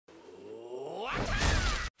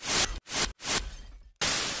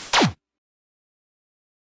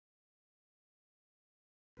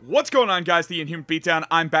What's going on, guys? The Inhuman Beatdown.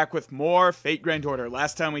 I'm back with more Fate Grand Order.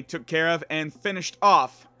 Last time we took care of and finished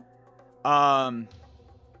off,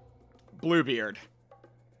 Bluebeard.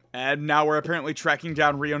 And now we're apparently tracking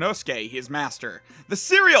down Ryunosuke, his master, the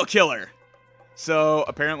serial killer. So,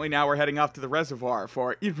 apparently now we're heading off to the reservoir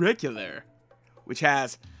for Irregular, which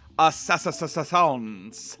has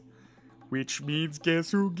assassins. Which means guess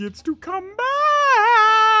who gets to come back?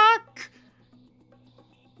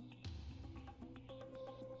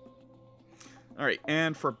 Alright,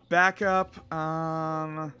 and for backup,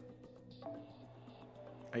 I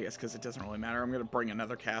guess because it doesn't really matter, I'm going to bring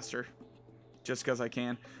another caster. Just because I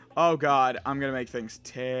can. Oh god, I'm going to make things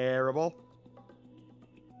terrible.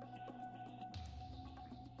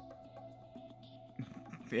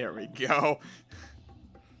 There we go.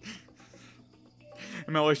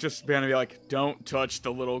 Emily's just going to be like, don't touch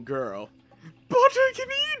the little girl. But I can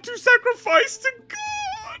eat to sacrifice to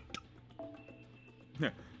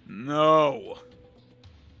God! No.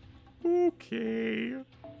 Okay.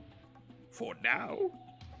 For now.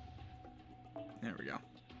 There we go.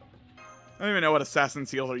 I don't even know what assassin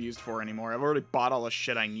seals are used for anymore. I've already bought all the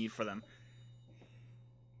shit I need for them.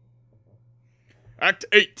 Act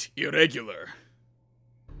 8, Irregular.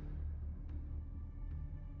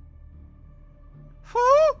 Who?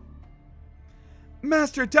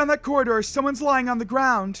 Master, down that corridor, someone's lying on the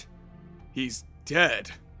ground. He's dead.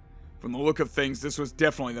 From the look of things, this was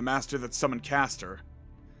definitely the master that summoned Castor.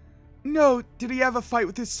 No, did he have a fight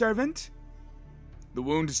with his servant? The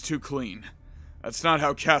wound is too clean. That's not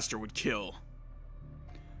how Castor would kill.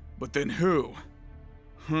 But then who?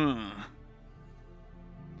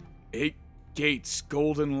 8 gates,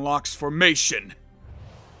 golden locks formation.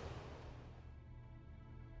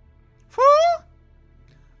 Who?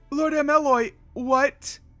 Lord Emeloy,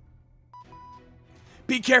 what?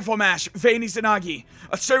 Be careful, Mash. Vayne Izanagi.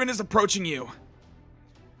 A servant is approaching you.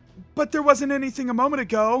 But there wasn't anything a moment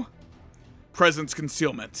ago. Presence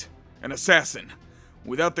concealment. An assassin.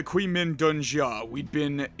 Without the Queen Min Dunjia, we'd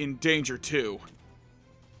been in danger too.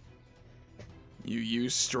 You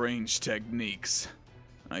use strange techniques.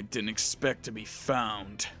 I didn't expect to be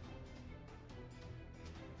found.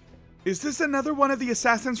 Is this another one of the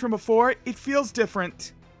assassins from before? It feels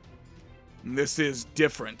different. This is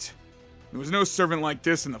different. There was no servant like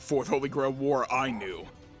this in the Fourth Holy Grail War I knew.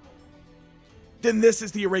 Then this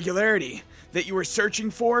is the irregularity that you were searching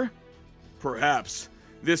for? Perhaps.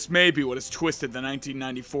 This may be what has twisted the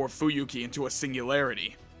 1994 Fuyuki into a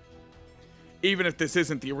singularity. Even if this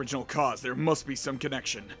isn't the original cause, there must be some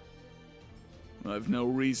connection. I've no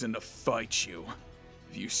reason to fight you.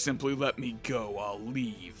 If you simply let me go, I'll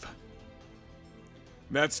leave.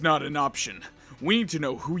 That's not an option. We need to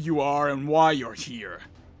know who you are and why you're here.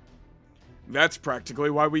 That's practically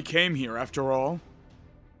why we came here, after all.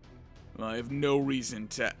 I have no reason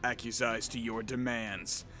to acquiesce to your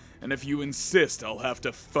demands, and if you insist, I'll have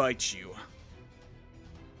to fight you.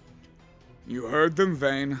 You heard them,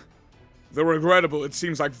 Vayne. Though regrettable, it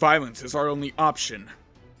seems like violence is our only option.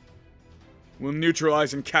 We'll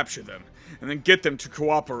neutralize and capture them, and then get them to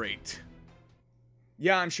cooperate.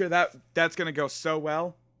 Yeah, I'm sure that's gonna go so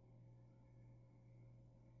well.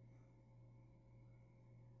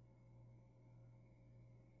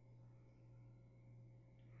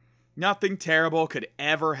 Nothing terrible could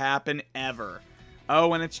ever happen, ever.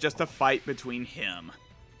 Oh, and it's just a fight between him.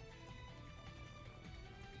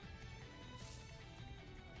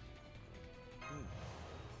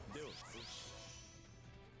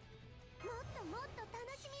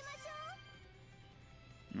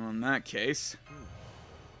 Well, in that case,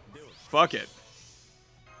 fuck it.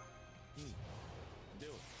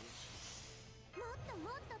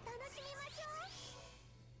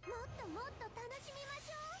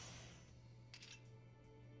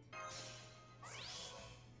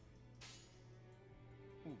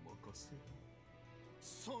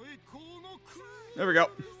 There we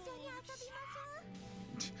go.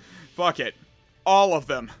 Fuck it. All of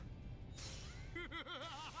them.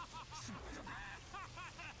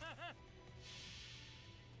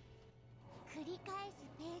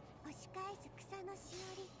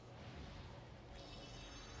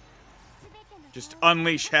 Just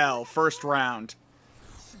unleash hell, first round.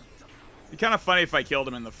 It'd be kind of funny if I killed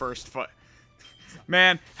him in the first fight.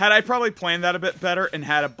 Man, had I probably planned that a bit better and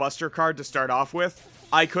had a Buster card to start off with,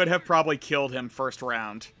 I could have probably killed him first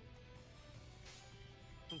round.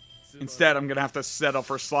 Instead, I'm gonna have to settle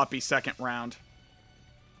for sloppy second round.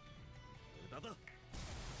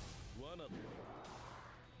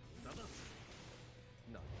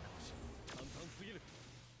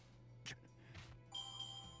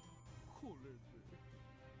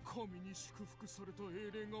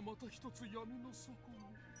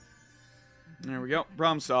 There we go.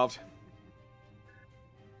 Problem solved.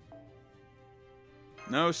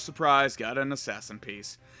 No surprise, got an assassin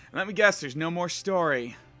piece. And let me guess, there's no more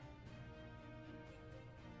story.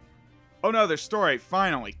 Oh no, there's story,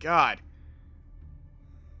 finally, God.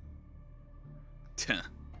 Tuh,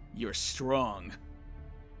 you're strong.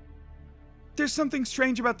 There's something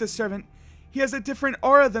strange about this servant. He has a different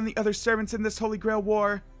aura than the other servants in this Holy Grail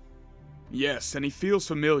War. Yes, and he feels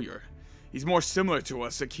familiar. He's more similar to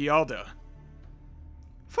us at Kialda.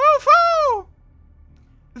 Foo-foo!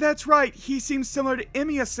 That's right, he seems similar to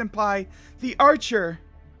Emiya-senpai, the archer.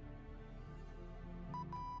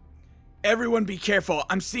 Everyone be careful,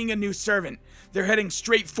 I'm seeing a new servant. They're heading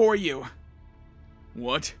straight for you.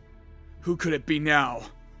 What? Who could it be now?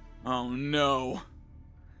 Oh no.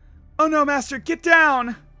 Oh no, Master, get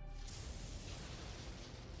down!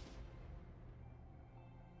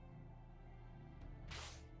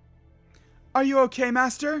 Are you okay,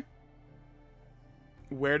 Master?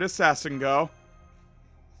 Where'd Assassin go?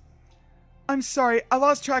 I'm sorry, I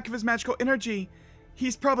lost track of his magical energy.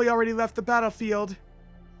 He's probably already left the battlefield.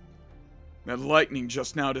 That lightning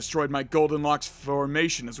just now destroyed my Golden Locks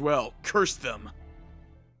formation as well. Curse them.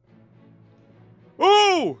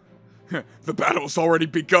 Oh! The battle's already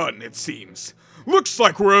begun, it seems. Looks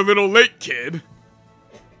like we're a little late, kid.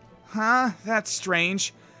 Huh? That's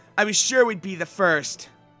strange. I was sure we'd be the first.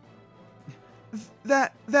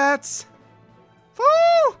 That's...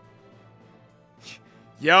 Woo!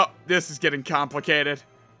 Yup, this is getting complicated.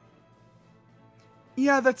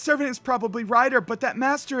 Yeah, that servant is probably Ryder, but that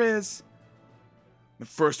master is... The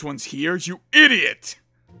first one's here, you idiot!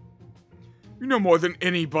 You know more than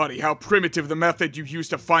anybody how primitive the method you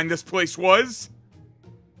used to find this place was.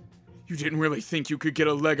 You didn't really think you could get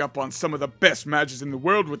a leg up on some of the best mages in the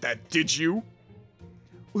world with that, did you?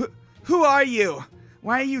 Who are you?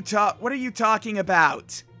 Why are you what are you talking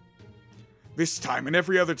about? This time and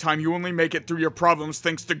every other time you only make it through your problems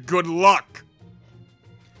thanks to good luck.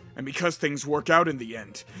 And because things work out in the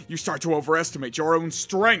end, you start to overestimate your own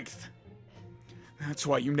strength. That's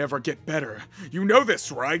why you never get better. You know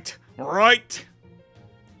this, right? Right?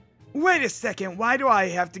 Wait a second, why do I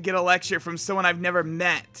have to get a lecture from someone I've never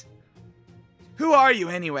met? Who are you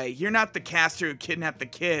anyway? You're not the caster who kidnapped the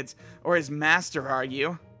kids, or his master, are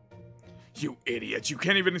you? You idiot, you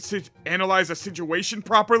can't even analyze a situation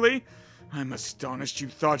properly? I'm astonished you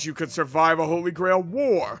thought you could survive a Holy Grail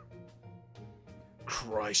war.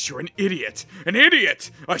 Christ, you're an idiot! An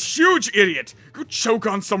idiot! A huge idiot! Go choke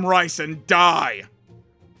on some rice and die!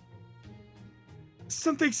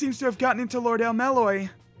 Something seems to have gotten into Lord Elmeloy.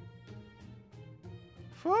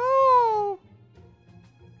 Oh.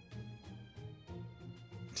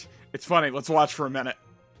 It's funny, let's watch for a minute.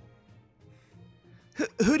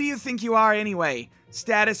 Who do you think you are anyway?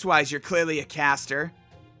 Status-wise, you're clearly a caster.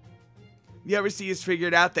 The Overseers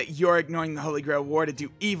figured out that you're ignoring the Holy Grail War to do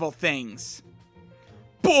evil things.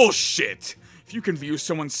 Bullshit! If you can view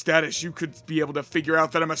someone's status, you could be able to figure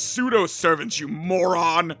out that I'm a pseudo-servant, you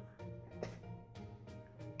moron!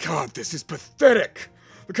 God, this is pathetic!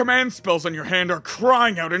 The command spells on your hand are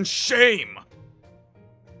crying out in shame!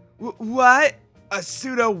 What? A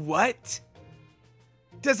pseudo-what?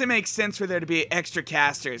 Doesn't make sense for there to be extra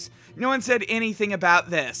casters. No one said anything about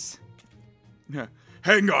this.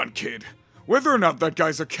 Hang on, kid. Whether or not that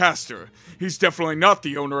guy's a caster, he's definitely not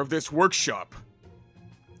the owner of this workshop.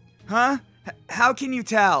 Huh? How can you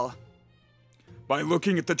tell? By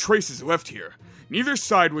looking at the traces left here. Neither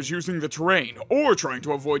side was using the terrain or trying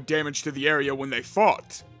to avoid damage to the area when they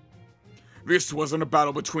fought. This wasn't a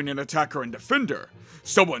battle between an attacker and defender.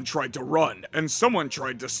 Someone tried to run, and someone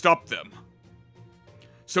tried to stop them.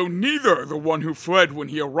 So neither the one who fled when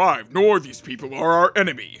he arrived nor these people are our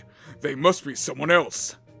enemy. They must be someone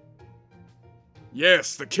else.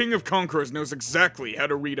 Yes, the King of Conquerors knows exactly how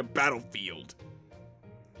to read a battlefield.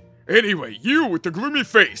 Anyway, you with the gloomy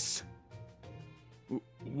face.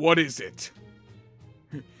 What is it?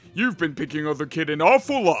 You've been picking on the kid an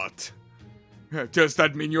awful lot. Does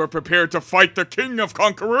that mean you're prepared to fight the King of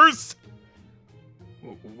Conquerors?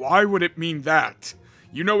 Why would it mean that?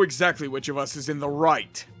 You know exactly which of us is in the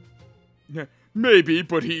right. Maybe,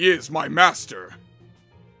 but he is my master.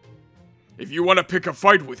 If you want to pick a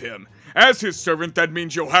fight with him, as his servant, that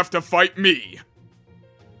means you'll have to fight me.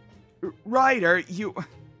 Ryder, you...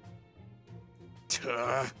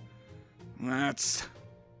 That's...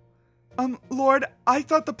 Lord, I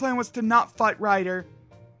thought the plan was to not fight Ryder.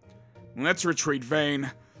 Let's retreat,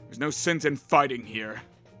 Vayne. There's no sense in fighting here.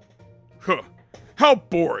 Huh. How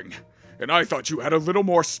boring. And I thought you had a little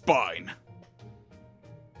more spine.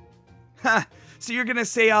 Ha! So you're gonna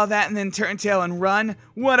say all that and then turn tail and run?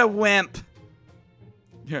 What a wimp!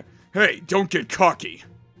 Hey, don't get cocky.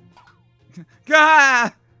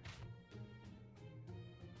 Gah!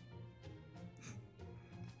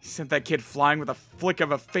 He sent that kid flying with a flick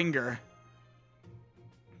of a finger.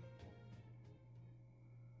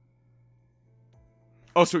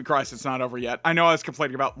 Oh, sweet Christ, it's not over yet. I know I was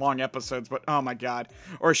complaining about long episodes, but oh my god.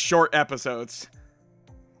 Or short episodes.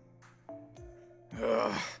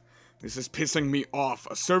 Ugh. This is pissing me off.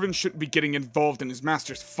 A servant shouldn't be getting involved in his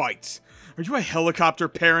master's fights. Are you a helicopter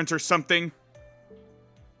parent or something?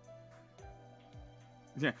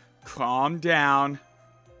 Yeah, calm down.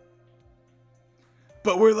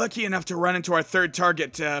 But we're lucky enough to run into our third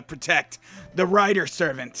target to protect. The rider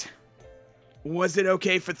servant. Was it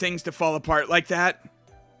okay for things to fall apart like that?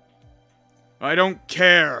 I don't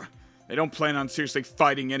care. They don't plan on seriously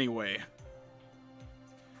fighting anyway.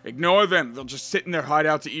 Ignore them. They'll just sit in their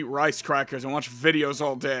hideout to eat rice crackers and watch videos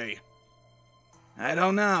all day. I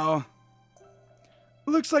don't know.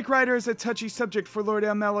 Looks like Ryder is a touchy subject for Lord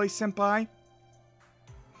Elmeloy-senpai.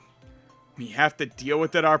 We have to deal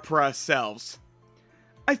with it ourselves.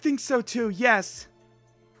 I think so too, yes.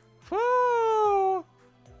 Woo!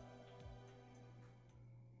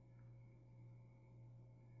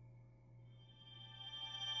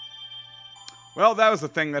 Well, that was the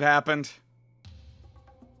thing that happened.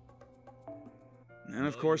 And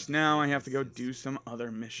of course now I have to go do some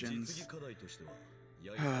other missions.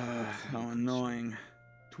 How annoying.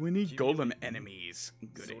 20 golem enemies.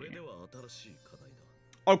 Goody.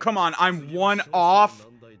 Oh, come on, I'm one off?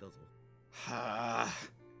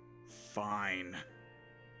 Fine.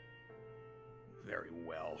 Very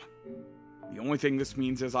well. The only thing this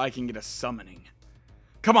means is I can get a summoning.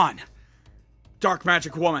 Come on! Dark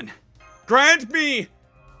magic woman! Grant me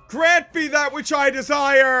that which I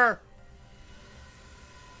desire!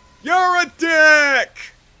 You're a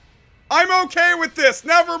dick! I'm okay with this,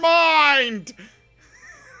 never mind!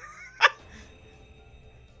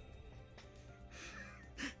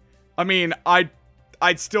 I mean, I'd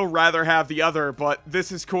still rather have the other, but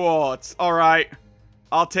this is cool. It's alright.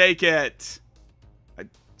 I'll take it. I'd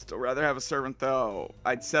still rather have a servant, though.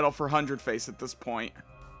 I'd settle for 100 face at this point.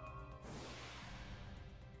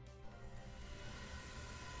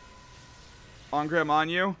 Engram on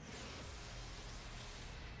you?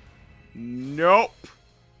 Nope.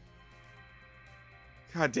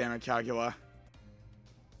 God damn it, Calcula.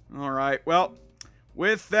 Alright, well,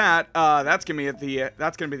 with that, that's gonna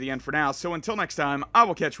be the end for now. So until next time, I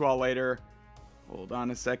will catch you all later. Hold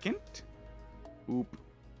on a second. Oop.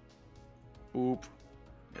 Oop.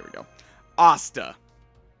 There we go. Asta.